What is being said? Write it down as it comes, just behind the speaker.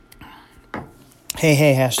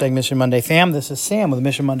Hey, hashtag Mission Monday fam. This is Sam with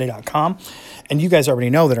MissionMonday.com. And you guys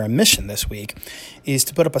already know that our mission this week is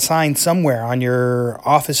to put up a sign somewhere on your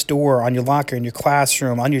office door, on your locker, in your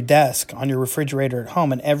classroom, on your desk, on your refrigerator at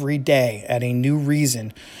home, and every day add a new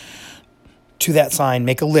reason to that sign.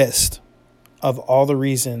 Make a list of all the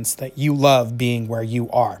reasons that you love being where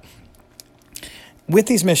you are. With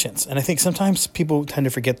these missions, and I think sometimes people tend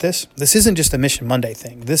to forget this isn't just a Mission Monday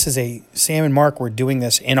thing. This is a Sam and Mark, we're doing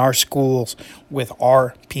this in our schools with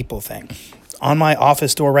our people thing. On my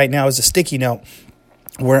office door right now is a sticky note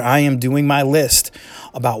where I am doing my list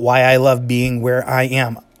about why I love being where I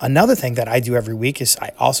am. Another thing that I do every week is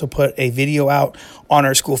I also put a video out on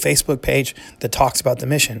our school Facebook page that talks about the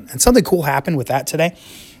mission. And something cool happened with that today.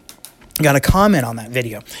 I got a comment on that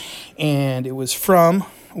video, and it was from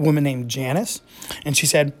a woman named Janice, and she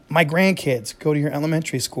said, "My grandkids go to your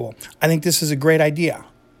elementary school. I think this is a great idea.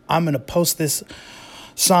 I'm going to post this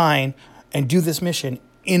sign and do this mission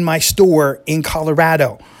in my store in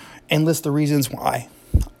Colorado and list the reasons why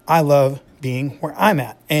I love being where I'm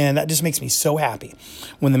at." And that just makes me so happy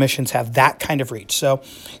when the missions have that kind of reach. So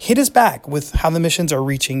hit us back with how the missions are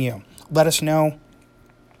reaching you. Let us know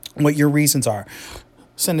what your reasons are.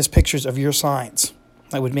 Send us pictures of your signs.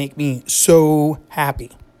 That would make me so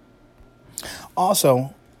happy.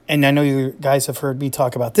 Also, and I know you guys have heard me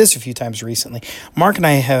talk about this a few times recently, Mark and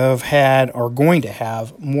I have had, or going to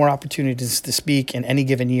have, more opportunities to speak in any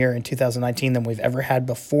given year in 2019 than we've ever had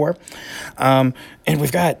before. And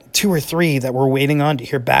we've got 2 or 3 that we're waiting on to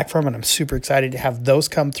hear back from, and I'm super excited to have those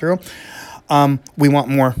come through. We want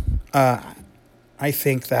more. I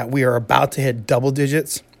think that we are about to hit double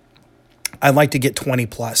digits. I'd like to get 20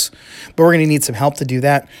 plus, but we're going to need some help to do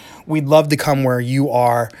that. We'd love to come where you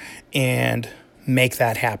are and make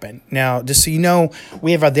that happen. Now, just so you know,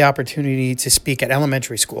 we have had the opportunity to speak at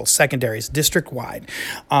elementary schools, secondaries, district-wide,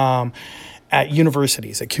 at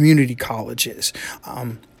universities, at community colleges.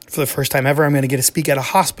 For the first time ever, I'm going to get to speak at a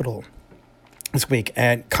hospital this week,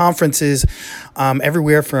 at conferences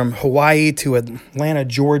everywhere from Hawaii to Atlanta,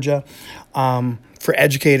 Georgia, for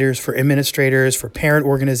educators, for administrators, for parent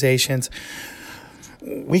organizations.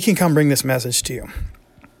 We can come bring this message to you,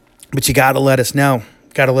 but you got to let us know.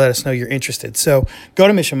 Got to let us know you're interested. So go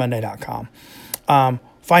to missionmonday.com.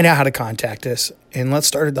 Find out how to contact us, and let's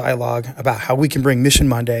start a dialogue about how we can bring Mission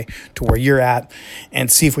Monday to where you're at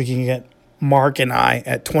and see if we can get Mark and I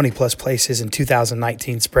at 20 plus places in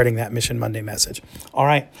 2019 spreading that Mission Monday message. All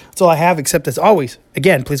right. That's all I have, except as always,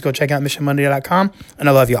 again, please go check out missionmonday.com, and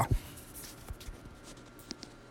I love y'all.